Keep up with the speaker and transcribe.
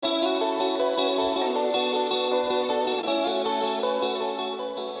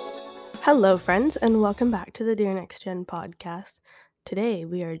Hello, friends, and welcome back to the Dear Next Gen podcast. Today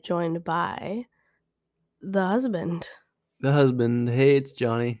we are joined by the husband, The husband. Hey, it's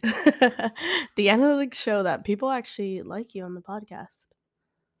Johnny. the analytics show that people actually like you on the podcast.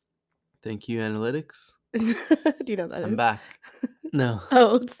 Thank you, analytics. Do you know what that I'm is? back. No,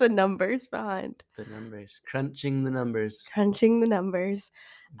 Oh, it's the numbers behind. the numbers. Crunching the numbers. Crunching the numbers.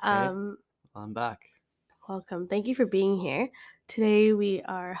 Okay, I'm back. Welcome. Thank you for being here. Today we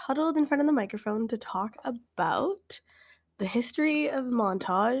are huddled in front of the microphone to talk about the history of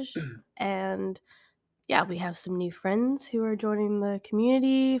Montage and yeah, we have some new friends who are joining the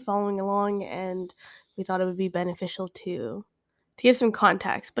community, following along, and we thought it would be beneficial to give some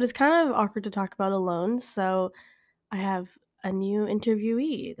context. But it's kind of awkward to talk about alone, so I have a new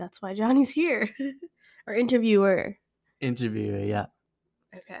interviewee. That's why Johnny's here. Or interviewer. Interviewer, yeah.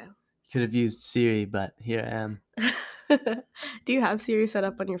 Okay. Could have used Siri, but here I am. Do you have Siri set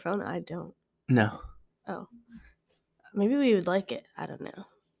up on your phone? I don't. No. Oh. Maybe we would like it. I don't know.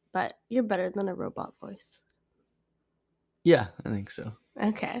 But you're better than a robot voice. Yeah, I think so.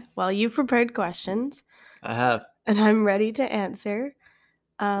 Okay. Well, you've prepared questions. I have. And I'm ready to answer.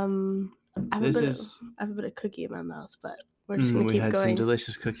 I have This a is. bit of cookie in my mouth, but we're just gonna We keep had some going.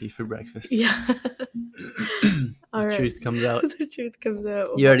 delicious cookie for breakfast. Yeah. All The right. truth comes out. The truth comes out.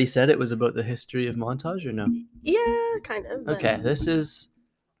 You already said it was about the history of Montage, or no? Yeah, kind of. but- Okay, this is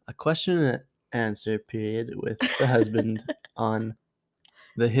a question and answer period with the husband on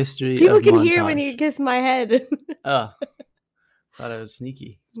the history People of can Montage. hear when you kiss my head. Oh, thought I was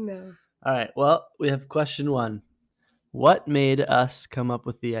sneaky. No. All right, well, we have question 1. What made us come up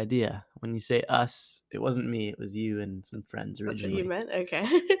with the idea? When you say us, it wasn't me, it was you and some friends That's what originally. you meant? Okay.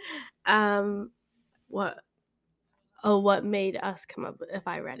 What? Oh, what made us come up with? If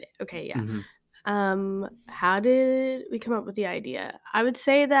I read it, okay, yeah. Mhm. How did we come up with the idea? I would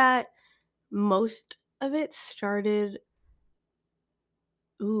say that most of it started.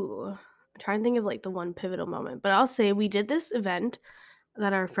 I'm trying to think of like the one pivotal moment, but I'll say we did this event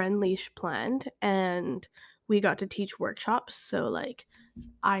that our friend Leash planned, and we got to teach workshops. So like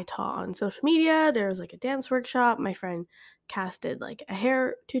I taught on social media. There was like a dance workshop. My friend casted like a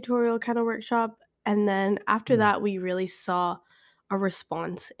hair tutorial kind of workshop, and then after that, we really saw a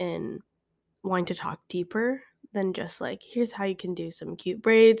response in wanting to talk deeper than just like here's how you can do some cute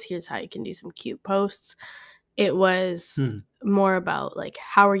braids. Here's how you can do some cute posts. It was more about like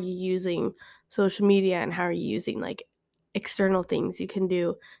how are you using social media and how are you using like external things you can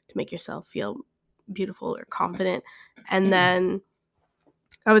do to make yourself feel beautiful or confident. And then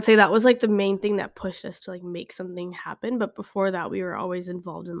I would say that was like the main thing that pushed us to like make something happen. But before that, we were always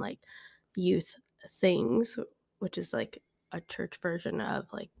involved in like youth things, which is like a church version of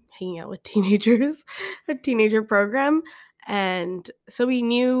like hanging out with teenagers, a teenager program. And so we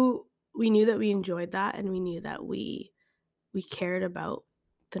knew that we enjoyed that, and we knew that we cared about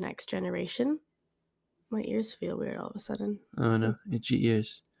the next generation. My ears feel weird all of a sudden. Oh no, itchy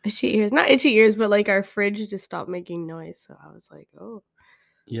ears. Itchy ears. Not itchy ears, but like our fridge just stopped making noise. So I was like, oh.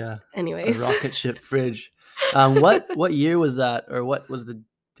 Yeah. Anyways. A rocket ship fridge. What year was that, or what was the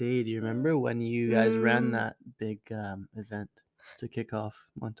day? Do you remember when you guys ran that big event to kick off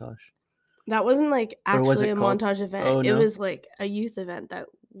Montage? That wasn't like Or was actually it a called- Montage event. Oh, It no? was like a youth event that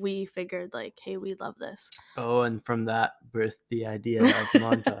we figured like, hey, we love this. Oh, and from that birthed the idea of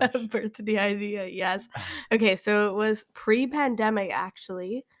Montage. Birthed the idea, yes. Okay, so it was pre-pandemic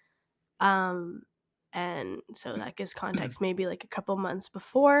actually. And so that gives context. Maybe like a couple months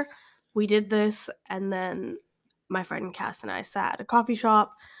before we did this, and then my friend Cass and I sat at a coffee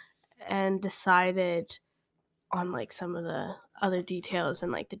shop and decided on like some of the other details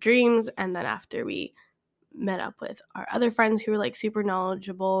and like the dreams. And then after we met up with our other friends who were like super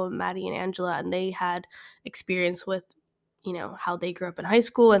knowledgeable, Maddie and Angela, and they had experience with, you know, how they grew up in high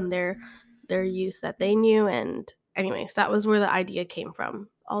school and their youth that they knew. And anyways, that was where the idea came from.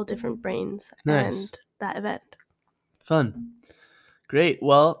 All different brains. Nice. And that event. Fun. Great.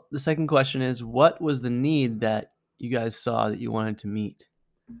 Well, the second question is, what was the need that you guys saw that you wanted to meet?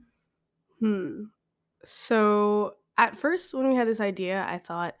 So at first when we had this idea, I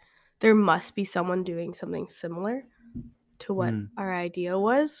thought there must be someone doing something similar to what our idea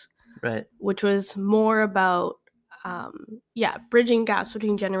was. Right. Which was more about bridging gaps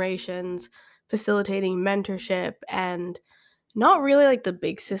between generations, facilitating mentorship, and not really like the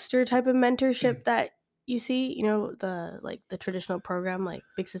big sister type of mentorship that you see, you know, the traditional program like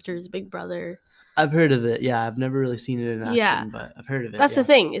Big Sisters, Big Brother. I've heard of it. Yeah, I've never really seen it in action, but I've heard of it. That's the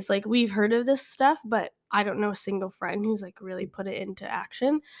thing. It's like we've heard of this stuff, but I don't know a single friend who's like really put it into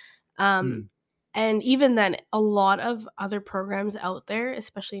action. And even then, a lot of other programs out there,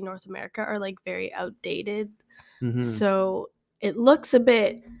 especially in North America, are, like, very outdated. Mhm. So, it looks a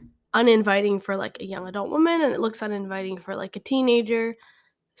bit uninviting for, like, a young adult woman, and it looks uninviting for, like, a teenager.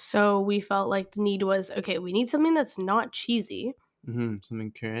 So, we felt like the need was, okay, we need something that's not cheesy. Mhm.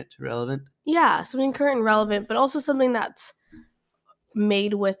 Something current, relevant. Yeah, something current and relevant, but also something that's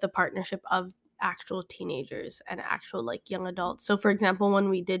made with the partnership of actual teenagers and actual, like, young adults. So, for example, when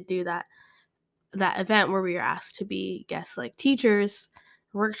we did do that event where we were asked to be guest, like, teachers,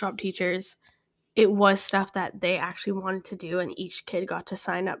 workshop teachers, it was stuff that they actually wanted to do, and each kid got to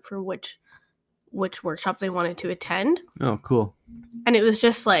sign up for which workshop they wanted to attend. Oh, cool. And it was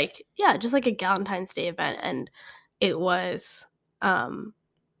just like, yeah, just like a Valentine's Day event. And it was um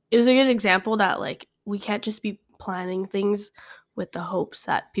it was a good example that, like, we can't just be planning things with the hopes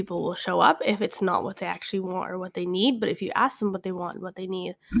that people will show up if it's not what they actually want or what they need. But if you ask them what they want and what they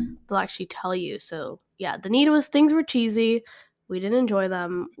need, they'll actually tell you. So yeah, the need was, things were cheesy. We didn't enjoy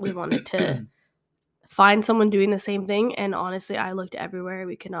them. We wanted to find someone doing the same thing, and honestly, I looked everywhere,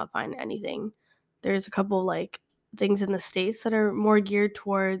 we could not find anything. There's a couple, like, things in the States that are more geared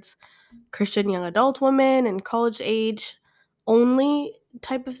towards Christian young adult women and college age only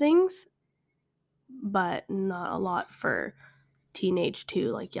type of things, but not a lot for teenage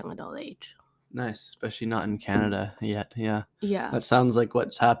to, like, young adult age. Nice, especially not in Canada yet, yeah. Yeah. That sounds like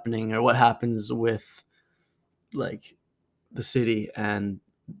what's happening or what happens with, like, the city and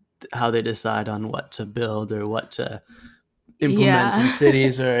how they decide on what to build or what to implement in Yeah.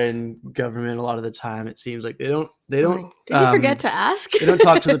 cities or in government. A lot of the time, it seems like they I'm don't, like, "Did you forget to ask?" they don't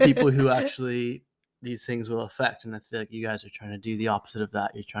talk to the people who actually these things will affect, and I feel like you guys are trying to do the opposite of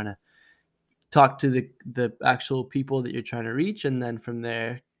that. You're trying to talk to the actual people that you're trying to reach, and then from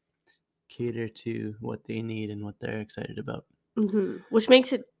there, cater to what they need and what they're excited about. Mhm. Which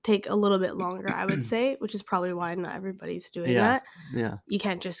makes it take a little bit longer, I would say, which is probably why not everybody's doing Yeah, that. yeah. You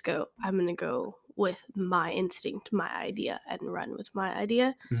can't just go, "I'm gonna go with my instinct, my idea, and run with my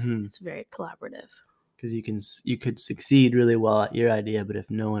idea." Mhm. It's very collaborative. 'Cause you could succeed really well at your idea, but if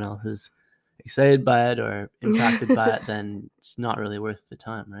no one else is excited by it or impacted by it, then it's not really worth the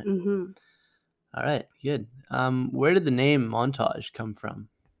time, right? Mhm. Alright, good. Where did the name Montage come from?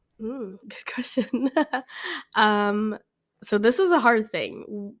 Good question. Um, so this was a hard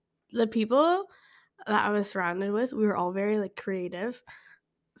thing. The people that I was surrounded with, we were all very, like, creative.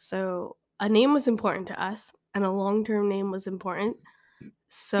 So a name was important to us, and a long-term name was important.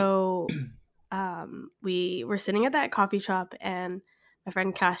 So we were sitting at that coffee shop, and my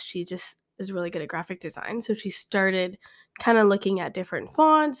friend Cass, she just is really good at graphic design. So she started kind of looking at different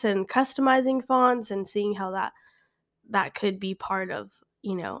fonts and customizing fonts and seeing how that could be part of,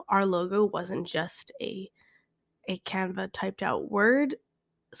 our logo wasn't just a Canva typed out word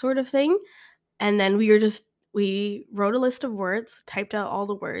sort of thing. And then we wrote a list of words, typed out all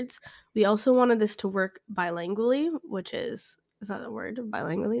the words. We also wanted this to work bilingually, which is that a word?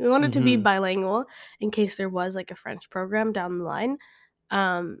 Bilingually? We wanted to be Mhm, bilingual in case there was, like, a French program down the line.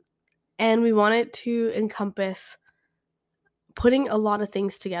 Um, and we wanted to encompass putting a lot of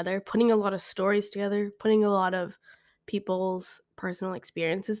things together, putting a lot of stories together, putting a lot of people's personal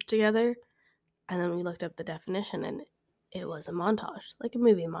experiences together. And then we looked up the definition, and it was a montage, like a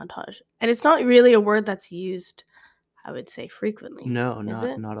movie montage. And it's not really a word that's used, I would say, frequently, no, is not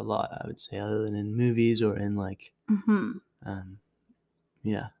it? not a lot, I would say, other than in movies or in, like, Mhm. um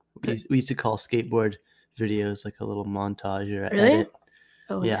yeah. But We used to call skateboard videos, like, a little montage or a really? edit.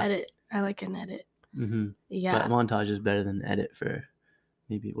 Oh, an Yeah, edit. I like an edit. mhm. But Yeah. montage is better than edit for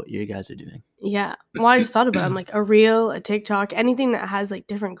maybe what you guys are doing. Yeah. Well, I just thought about it. I'm like, a reel, a TikTok, anything that has, like,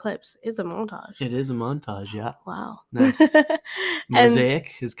 different clips is a montage. It is a montage, yeah. Wow. Nice. And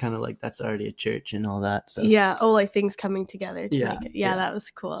Mosaic is kinda like that's already a church and all that, so yeah, oh, like, things coming together to yeah, make it, yeah, yeah. that was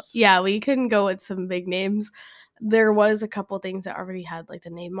cool. It's Yeah, we couldn't go with some big names. There was a couple things that already had, like, the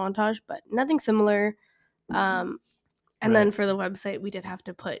name montage, but nothing similar. Um, and then right. for the website, we did have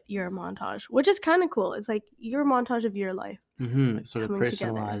to put your montage, which is kinda cool. It's like your montage of your life Mhm, it sort of coming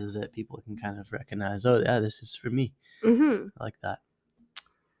together. personalizes it. People can kind of recognize, "Oh, yeah, this is for me." Mhm. I like that.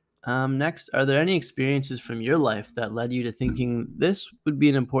 Next, are there any experiences from your life that led you to thinking this would be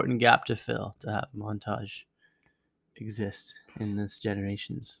an important gap to fill to have montage exist in this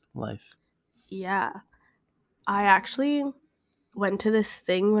generation's life? Yeah. I actually went to this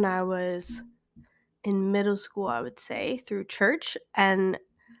thing when I was in middle school, I would say, through church, and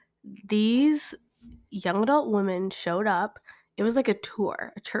these young adult women showed up. It was like a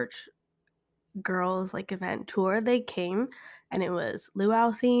tour, a church girls, like, event tour. They came, and it was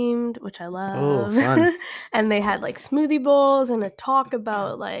luau themed, which I Oh, love. fun. And they had, like, smoothie bowls and a talk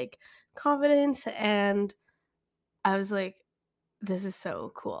about, like, confidence, and I was like, "This is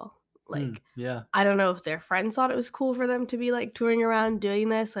so cool." Hmm. Like, Yeah. I don't know if their friends thought it was cool for them to be, like, touring around doing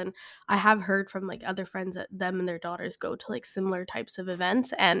this, and I have heard from, like, other friends that them and their daughters go to, like, similar types of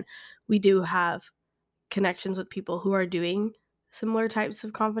events, and we do have connections with people who are doing similar types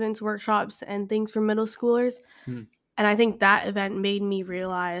of confidence workshops and things for middle schoolers, Hmm. and I think that event made me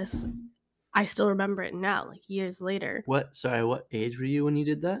realize I still remember it now, like, years later. What age were you when you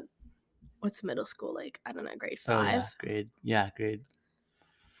did that? What's middle school like? I don't know, grade Oh, yeah, 5? grade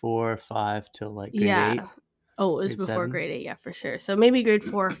 4 or 5 till, like, grade Yeah. 8, Oh, it was grade before 7? grade 8, yeah, for sure. So maybe grade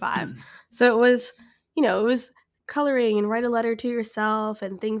 4 or 5. So it was, it was coloring and write a letter to yourself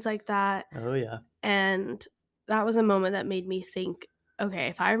and things like that. Oh, yeah. And that was a moment that made me think, okay,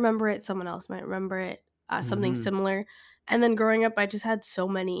 if I remember it, someone else might remember it, something Mhm. similar. And then growing up, I just had so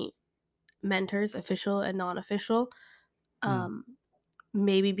many mentors, official and non-official. Hmm. Um,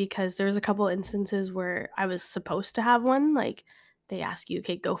 Maybe because there's a couple instances where I was supposed to have one, like, they ask you,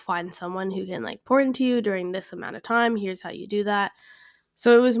 "Okay, go find someone who can, like, pour into you during this amount of time. Here's how you do that."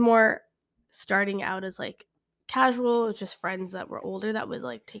 So it was more starting out as, like, casual, just friends that were older that would,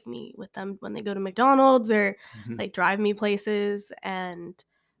 like, take me with them when they go to McDonald's or, Mhm. like, drive me places, and,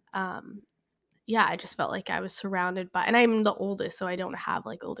 um, yeah, I just felt like I was surrounded by, and I'm the oldest, so I don't have,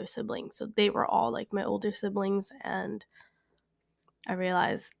 like, older siblings, so they were all, like, my older siblings, and I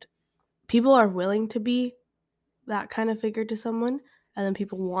realized people are willing to be that kind of figure to someone, and then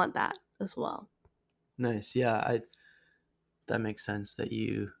people want that as well. Nice, yeah, I that makes sense that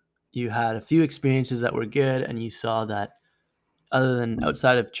you had a few experiences that were good, and you saw that other than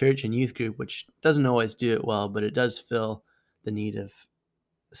outside of church and youth group, which doesn't always do it well, but it does fill the need of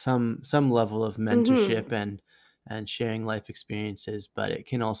some level of mentorship Mhm. and sharing life experiences, but it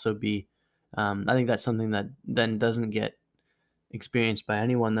can also be, I think that's something that then doesn't get experienced by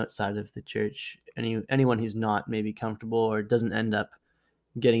anyone outside of the church. Anyone who's not maybe comfortable or doesn't end up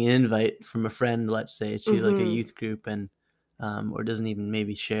getting an invite from a friend, let's say, to like a Mhm. youth group, and or doesn't even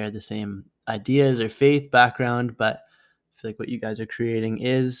maybe share the same ideas or faith background. But I feel like what you guys are creating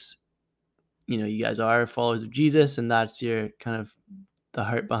is, you guys are followers of Jesus, and that's your kind of the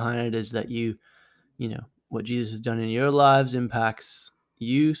heart behind it, is that what Jesus has done in your lives impacts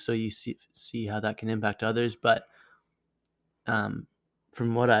you, so you see how that can impact others. But um,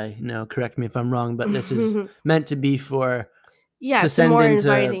 from what I know, correct me if I'm wrong, but this is meant to be Yeah, to it's a send more into,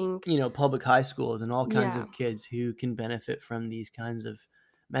 inviting. public high schools and all kinds Yeah. of kids who can benefit from these kinds of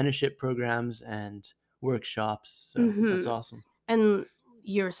mentorship programs and workshops. So that's Mhm. awesome. And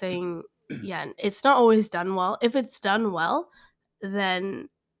you're saying, yeah, it's not always done well. If it's done well, then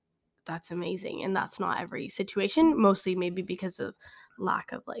that's amazing, and that's not every situation, mostly maybe because of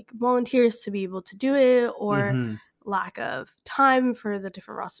lack of, like, volunteers to be able to do it, or Mhm. lack of time for the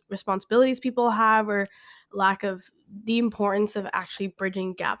different responsibilities people have, or lack of the importance of actually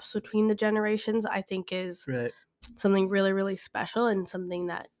bridging gaps between the generations, I think is Right. something really, really special and something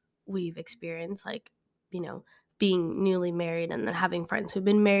that we've experienced, like, you know, being newly married and then having friends who've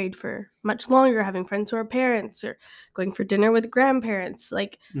been married for much longer, having friends who are parents, or going for dinner with grandparents,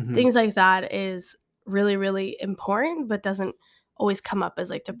 like, Mhm. things like that is really, really important, but doesn't always come up as,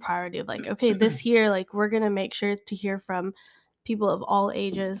 like, the priority of, like, okay, this year, like, we're gonna make sure to hear from people of all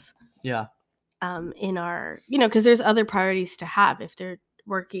ages, Yeah. in our, because there's other priorities to have if they're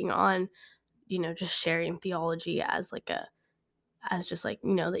working on, just sharing theology as, like, a as just, like,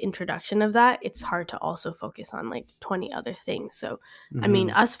 the introduction of that. It's hard to also focus on, like, 20 other things. So, I mean,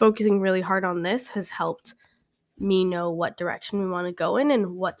 Mhm. us focusing really hard on this has helped me know what direction we want to go in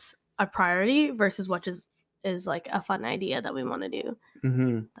and what's a priority versus what is like a fun idea that we want to do.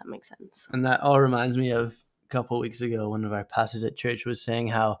 Mhm. That makes sense. And that all reminds me of a couple weeks ago, one of our pastors at church was saying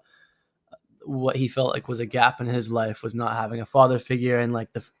how what he felt like was a gap in his life was not having a father figure, and like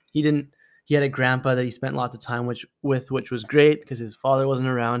he had a grandpa that he spent lots of time which was great because his father wasn't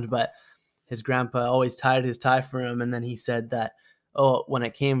around, but his grandpa always tied his tie for him. And then he said that, oh, when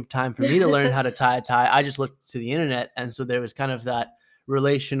it came time for me to learn how to tie a tie, I just looked to the internet. And so there was kind of that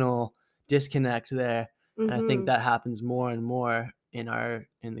relational disconnect there. And I think Mhm. that happens more and more in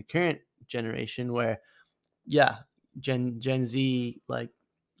the current generation, where yeah, Gen Z, like,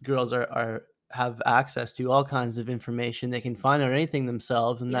 girls are have access to all kinds of information. They can find out anything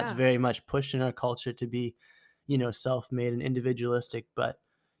themselves, and that's Yeah. very much pushed in our culture to be, self-made and individualistic. But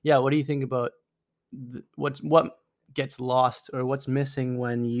yeah, what do you think about what gets lost or what's missing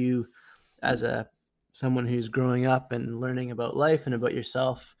when you, as a someone who's growing up and learning about life and about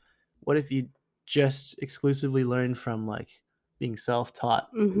yourself, what if you just exclusively learn from, like, being self-taught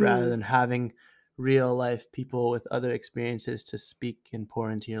rather Mhm. than having real life people with other experiences to speak and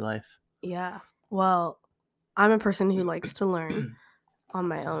pour into your life. Yeah. Well, I'm a person who likes to learn on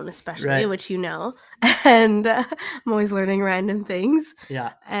my own, especially, Right. which and I'm always learning random things.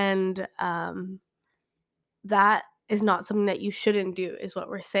 Yeah. And that is not something that you shouldn't do, is what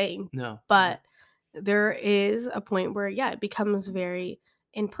we're saying. No. But there is a point where, yeah, it becomes very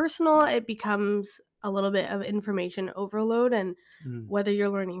impersonal. It becomes a little bit of information overload. And Mm. whether you're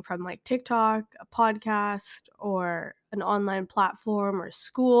learning from like TikTok, a podcast, or an online platform or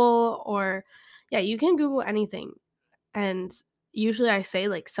school, or yeah, you can Google anything. And usually I say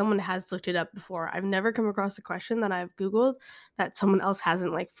like someone has looked it up before. I've never come across a question that I've Googled that someone else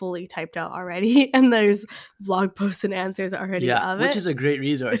hasn't like fully typed out already. And there's blog posts and answers already Yeah, of which it. is a great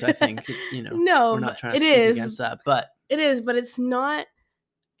resource, I think. It's, we're No, not but trying to it speak is. against that, but It is, but it's not,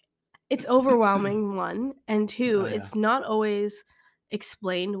 it's overwhelming, one. And two, oh, yeah. it's not always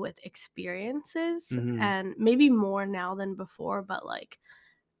explained with experiences, Mhm. and maybe more now than before. But like,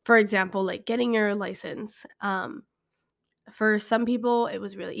 for example, like getting your license. For some people, it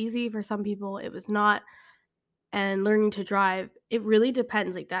was really easy. For some people, it was not. And learning to drive, it really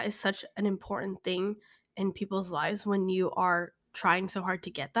depends. Like, that is such an important thing in people's lives when you are trying so hard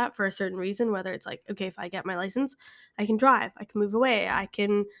to get that for a certain reason. Whether it's like, okay, if I get my license, I can drive, I can move away, I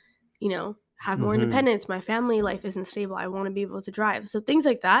can, have more Mhm. independence. My family life isn't stable. I want to be able to drive. So things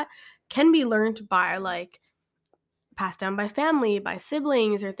like that can be learned by like passed down by family, by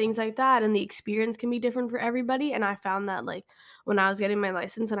siblings, or things like that. And the experience can be different for everybody. And I found that like when I was getting my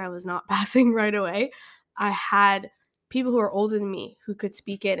license and I was not passing right away, I had people who are older than me who could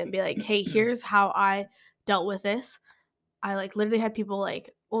speak in and be like, hey, here's how I dealt with this. I like literally had people like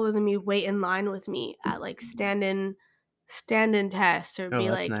older than me wait in line with me at like stand in tests, or Oh, be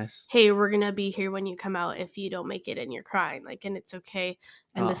that's like, nice. hey, we're gonna be here when you come out if you don't make it and you're crying, like, and it's okay,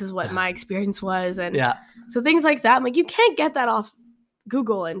 and this Oh. is what my experience was. And Yeah, so things like that, like, you can't get that off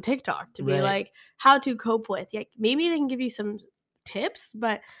Google and TikTok to be right. like how to cope with. Yeah, maybe they can give you some tips,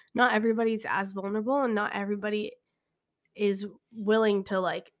 but not everybody's as vulnerable, and not everybody is willing to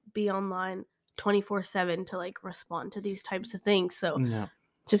like be online 24/7 to like respond to these types of things. So Yeah.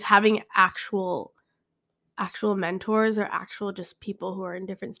 just having actual mentors, or actual just people who are in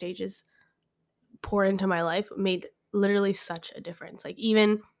different stages, pour into my life, made literally such a difference. Like,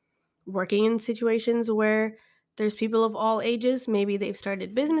 even working in situations where there's people of all ages, maybe they've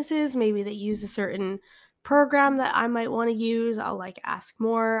started businesses, maybe they use a certain program that I might want to use, I'll like ask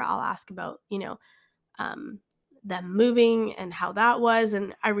more. I'll ask about, um, them moving and how that was.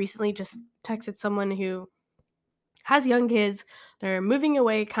 And I recently just texted someone who has young kids. They're moving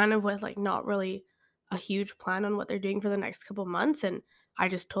away kind of with like not really a huge plan on what they're doing for the next couple months. And I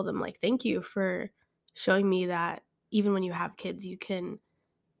just told them like, thank you for showing me that even when you have kids, you can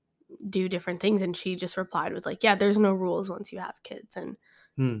do different things. And she just replied with like, yeah, there's no rules once you have kids. And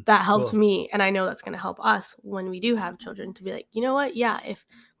Hmm, that helped cool. me. And I know that's going to help us when we do have children, to be like, you know what? Yeah, if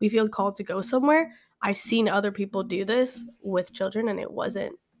we feel called to go somewhere, I've seen other people do this with children, and it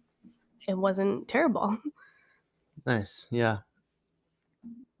wasn't terrible. Nice, yeah.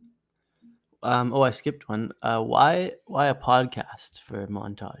 Oh, I skipped one. Why a podcast for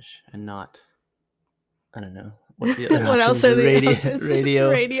Montage and not, I don't know, what the other What else options are are? the Radio options? radio,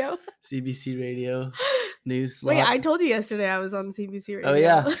 Radio. CBC radio, news Wait, slot. I told you yesterday I was on CBC Oh, Radio.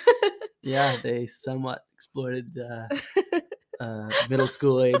 yeah. Yeah, they somewhat exploited, middle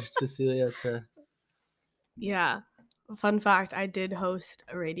school age Cecilia to Yeah. Fun fact, I did host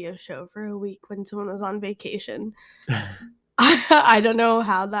a radio show for a week when someone was on vacation. I don't know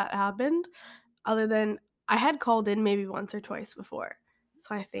how that happened, other than I had called in maybe once or twice before.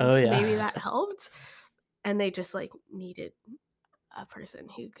 So I Oh, think maybe yeah. that helped. And they just like needed a person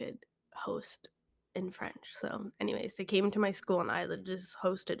who could host in French. So, anyways, they came to my school and I just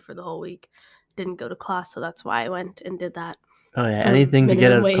hosted for the whole week. Didn't go to class, so that's why I went and did that Oh, yeah, for anything to get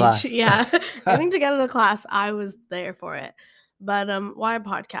minimum out of wage. class. Yeah. Anything to get out of class, I was there for it. But why a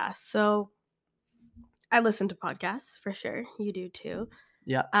podcast? So I listen to podcasts for sure. You do too.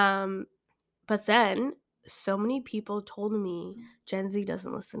 Yeah, Um, but then so many people told me Gen Z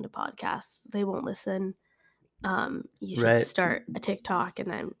doesn't listen to podcasts. They won't listen. You should right. start a TikTok. And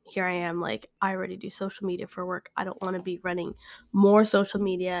then here I am, like, I already do social media for work. I don't want to be running more social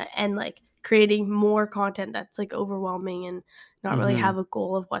media and like creating more content that's like overwhelming and not really Mhm. have a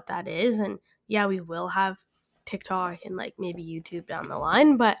goal of what that is. And yeah, we will have TikTok and like maybe YouTube down the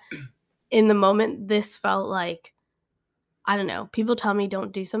line, but in the moment, this felt like, I don't know. People tell me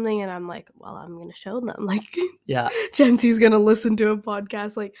don't do something, and I'm like, well, I'm gonna show them. Like, Yeah. Gen Z's gonna listen to a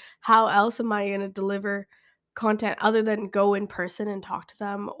podcast. Like, how else am I gonna deliver content other than go in person and talk to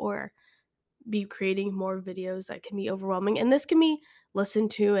them, or be creating more videos that can be overwhelming, and this can be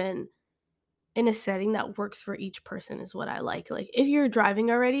listened to in a setting that works for each person is what I like. Like, if you're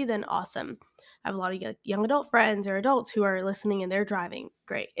driving already, then awesome. I have a lot of young adult friends or adults who are listening and they're driving.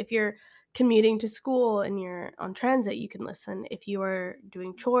 Great. If you're commuting to school and you're on transit, you can listen. If you are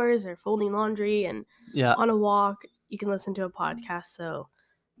doing chores or folding laundry and Yeah. on a walk, you can listen to a podcast. So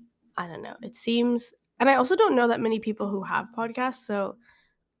I don't know. It seems, and I also don't know that many people who have podcasts. So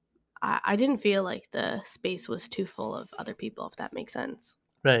I didn't feel like the space was too full of other people, if that makes sense.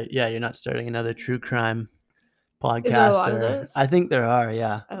 Right. Yeah, you're not starting another true crime Is there a podcast lot of or those? I think there are,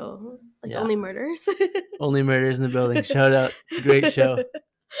 yeah. Oh, like Yeah. only murders? Only Murders in the Building. Shout out. Great show.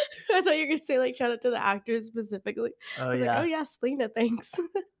 I thought you were gonna say, like, shout out to the actors specifically. Oh, I was like, "Oh, yeah. yeah, Selena, thanks."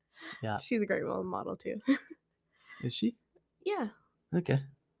 Yeah. She's a great role model too. Is she? Yeah. Okay.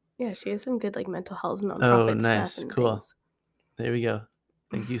 Yeah, she has some good, like, mental health Oh, nonprofit stuff nice. and Cool. things. There we go.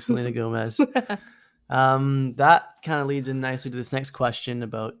 Thank you, Selena Gomez. That kind of leads in nicely to this next question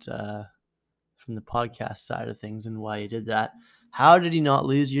about from the podcast side of things and why you did that. How did you not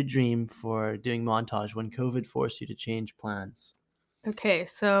lose your dream for doing Montage when COVID forced you to change plans? Okay,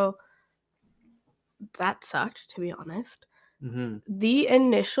 so that sucked, to be honest. Mm-hmm. The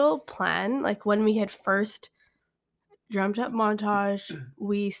initial plan, like, when we had first dreamt up Montage,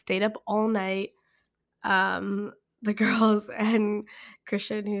 we stayed up all night. The girls and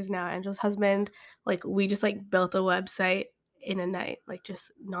Christian, who's now Angel's husband, like, we just, like, built a website in a night, like,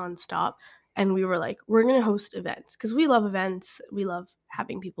 just nonstop, and we were like, "We're gonna host events because we love events, we love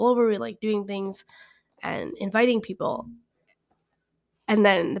having people over, we like doing things and inviting people, and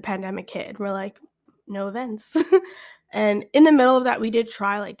then the pandemic hit, and we're like, "No events." And in the middle of that, we did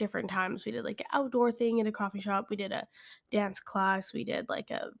try, like, different times. We did, like, an outdoor thing in a coffee shop, we did a dance class, we did, like,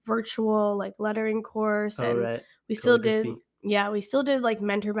 a virtual, like, lettering course, Oh, and right. we still did Calligraphy. yeah, we still did, like,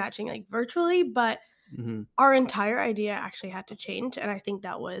 mentor matching, like, virtually, but Mm-hmm. our entire idea actually had to change, and I think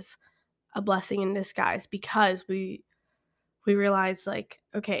that was a blessing in disguise because we realized, like,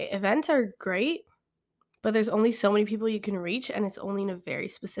 okay, events are great, but there's only so many people you can reach, and it's only in a very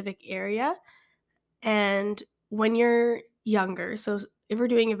specific area. And when you're younger, so if we're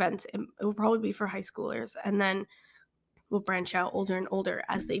doing events, it will probably be for high schoolers, and then we'll branch out older and older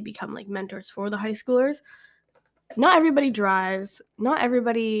as they become like mentors for the high schoolers. Not everybody drives, not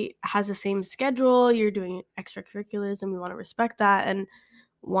everybody has the same schedule. You're doing extracurriculars, and we want to respect that and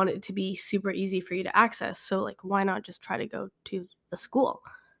want it to be super easy for you to access. So, like, why not just try to go to the school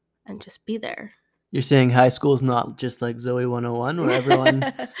and just be there? You're saying high school is not just like Zoe 101 where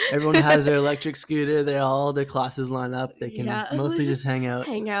everyone has their electric scooter, they're all their classes line up, they can Yeah, so mostly just just hang out.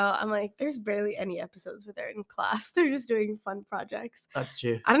 hang out. I'm like, there's barely any episodes where they're in class. They're just doing fun projects. That's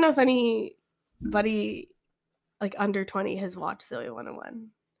true. I don't know if anybody like under 20 has watched Zoe 101.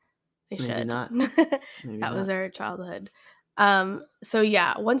 They Maybe should. not. Maybe That was not. our childhood. So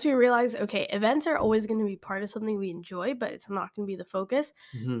yeah, once we realized, okay, events are always going to be part of something we enjoy, but it's not going to be the focus.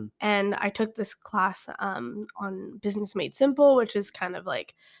 Mhm. And I took this class on Business Made Simple, which is kind of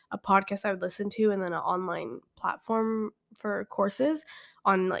like a podcast I would listen to, and then an online platform for courses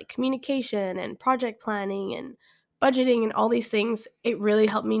on like communication and project planning and budgeting and all these things. It really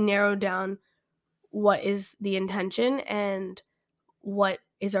helped me narrow down what is the intention and what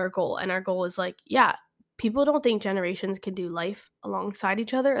is our goal. And our goal is like, yeah, people don't think generations can do life alongside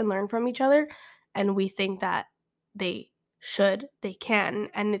each other and learn from each other. And we think that they should, they can.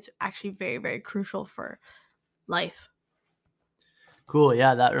 And it's actually very, very crucial for life. Cool.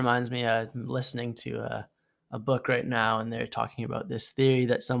 Yeah, that reminds me. I'm listening to a book right now, and they're talking about this theory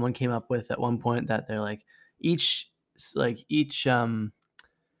that someone came up with at one point that they're like each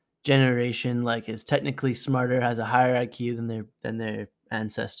generation like is technically smarter, has a higher IQ than their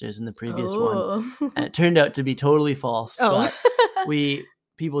ancestors in the previous one, Oh. and it turned out to be totally false. Oh. But we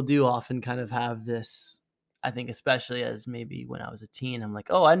people do often kind of have this. I think especially as maybe when I was a teen, I'm like,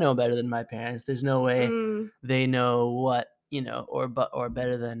 oh, I know better than my parents. There's no way Mm, they know what or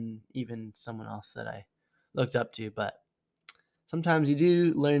better than even someone else that I looked up to. But sometimes you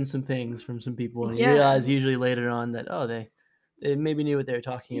do learn some things from some people, and you yeah. realize usually later on that they maybe knew what they were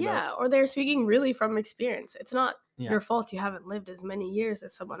talking about. Yeah. Or they're speaking really from experience. It's not Yeah, your fault you haven't lived as many years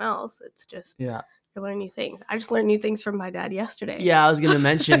as someone else. It's just yeah. you learn new things. I just learned new things from my dad yesterday. Yeah, I was gonna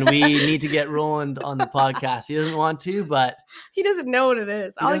mention we need to get Roland on the podcast. He doesn't want to, but He doesn't know what it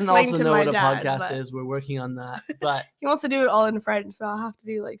is. he I'll doesn't explain also to know my what a dad, podcast but is. We're working on that. But he wants to do it all in French, so I'll have to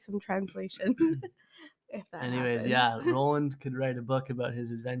do like some translation if that anyways, happens. yeah, Roland could write a book about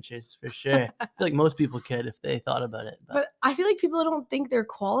his adventures for sure. I feel like most people could if they thought about it. But But I feel like people don't think they're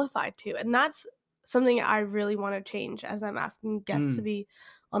qualified to, and that's something I really want to change as I'm asking guests to mm, be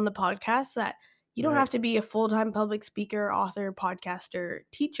on the podcast that you don't Right. have to be a full-time public speaker, author, podcaster,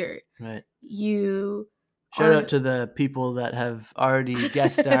 teacher. Right. You Shout out are to the people that have already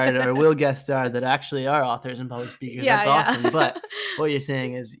guest starred or will guest star that actually are authors and public speakers. Yeah, That's awesome. yeah. But what you're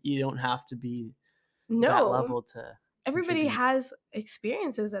saying is you don't have to be that No. level to Everybody contribute. has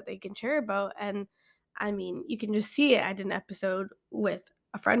experiences that they can share about, and I mean, you can just see it. I did an episode with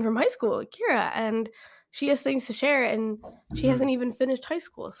a friend from high school, Kira, and she has things to share, and she Mhm. hasn't even finished high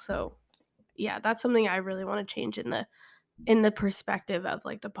school. So, yeah, that's something I really want to change in the perspective of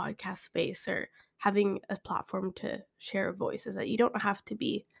like the podcast space or having a platform to share a voice is that you don't have to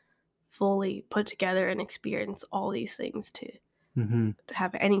be fully put together and experience all these things Mhm. to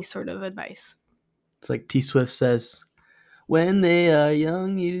have any sort of advice. It's like T Swift says, "When they are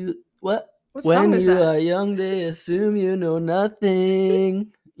young, you what? What song When is you that? are young, they assume you know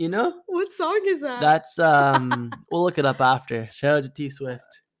nothing." You know? What song is that? That's we'll look it up after. Shout out to T Swift.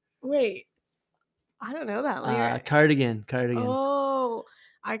 Wait, I don't know that lyric. Cardigan, Cardigan. Oh,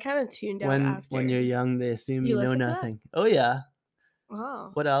 I kinda tuned out When you're after. young, they assume You you know listened to that? nothing. Oh yeah.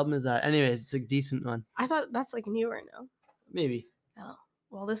 Oh, What album is that? Anyways, it's a decent one. I thought that's, like, newer now. Maybe. Oh,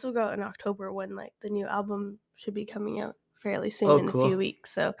 well, this will go out in October when, like, the new album should be coming out fairly soon Oh, in a few cool.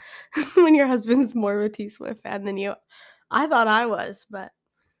 weeks, so when your husband's more of a T Swift fan than you. I thought I was, but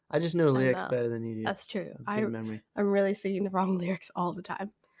I just know I'm lyrics not. better than you do. That's true. Good memory. I'm really singing the wrong lyrics all the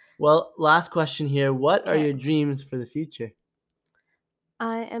time. Well, last question here. What are Okay. your dreams for the future?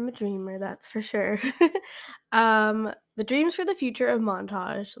 I am a dreamer, that's for sure. The dreams for the future of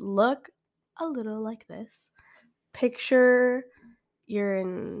Montage look a little like this. Picture you're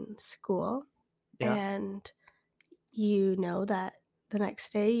in school Yeah. and you know that the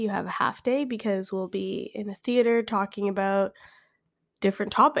next day you have a half day because we'll be in a theater talking about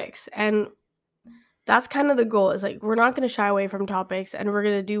different topics. And that's kind of the goal is like we're not going to shy away from topics and we're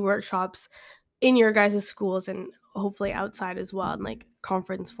going to do workshops in your guys' schools and hopefully outside as well in like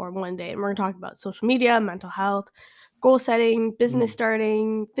conference form one day. And we're gonna talk about social media, mental health, goal setting, business Mm.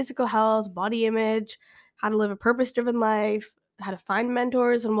 starting, physical health, body image, how to live a purpose-driven life, how to find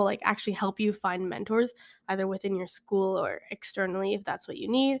mentors, and we'll like actually help you find mentors either within your school or externally if that's what you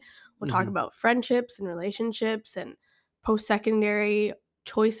need. We'll talk Mhm. about friendships and relationships and post-secondary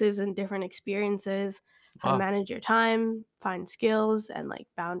choices and different experiences, how to Wow. manage your time, find skills and like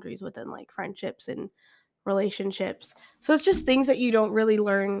boundaries within like friendships and relationships. So it's just things that you don't really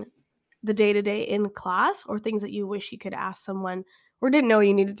learn the day to day in class or things that you wish you could ask someone or didn't know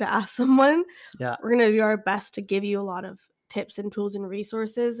you needed to ask someone. Yeah. We're going to do our best to give you a lot of tips and tools and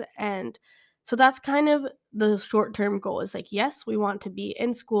resources. And so that's kind of the short term goal is like, yes, we want to be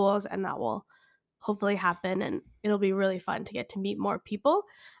in schools and that will hopefully happen and it'll be really fun to get to meet more people.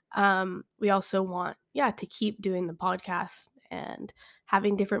 We also want, yeah, to keep doing the podcast and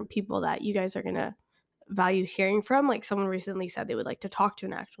having different people that you guys are going to value hearing from. Like someone recently said they would like to talk to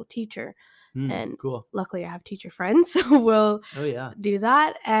an actual teacher. Mm, And cool. luckily I have teacher friends, so we'll Oh, yeah. do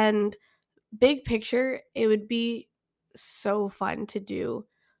that. And big picture, it would be so fun to do,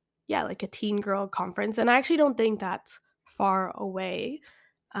 yeah, like a teen girl conference. And I actually don't think that's far away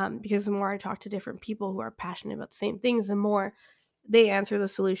because the more I talk to different people who are passionate about the same things, the more they answer the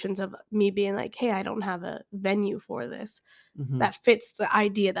solutions of me being like, hey, I don't have a venue for this Mhm. that fits the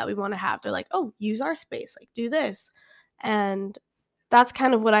idea that we want to have. They're like, oh, use our space, like do this. And that's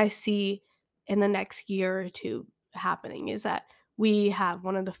kind of what I see in the next year or two happening is that we have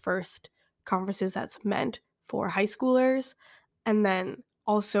one of the first conferences that's meant for high schoolers and then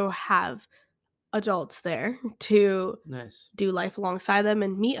also have adults there to Nice. do life alongside them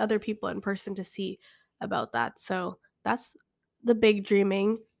and meet other people in person to see about that. So that's the big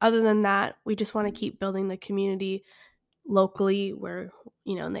dreaming. Other than that, we just want to keep building the community locally where,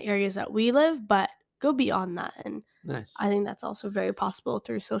 you know, in the areas that we live, but go beyond that. And Nice. I think that's also very possible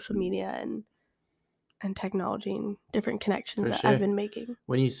through social media and technology and different connections For that I've sure. been making.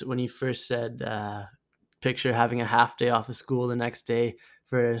 When you first said, picture having a half day off of school the next day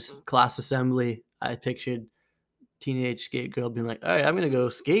for class assembly, I pictured teenage skate girl being like, "All right, I'm gonna go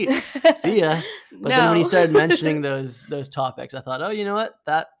skate. See ya." But then when you No. started mentioning those topics, I thought, "Oh, you know what?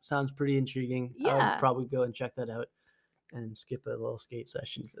 That sounds pretty intriguing. I would Yeah. probably go and check that out and skip a little skate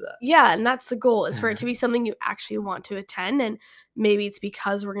session for Yeah, and that's the goal is for it to that." be something you actually want to attend, and maybe it's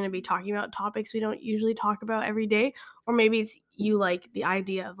because we're gonna be talking about topics we don't usually talk about every day, or maybe it's you like the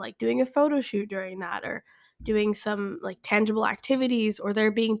idea of, like, doing a photo shoot during that or doing some, like, tangible activities or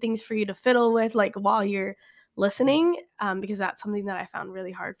there being things for you to fiddle with, like, while you're listening, because that's something that I found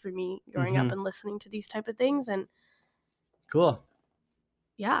really hard for me growing up Mhm. and listening to these type of things, and Cool.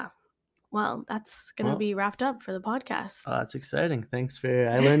 yeah. Well, that's gonna Well, be wrapped up for the podcast. that's exciting. Thanks for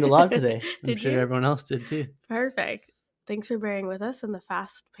I learned a lot today. I'm Did sure you? everyone else did too. Perfect. Thanks for bearing with us in the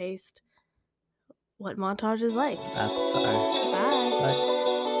fast-paced what Montage is like. Rapid fire. Bye. Bye.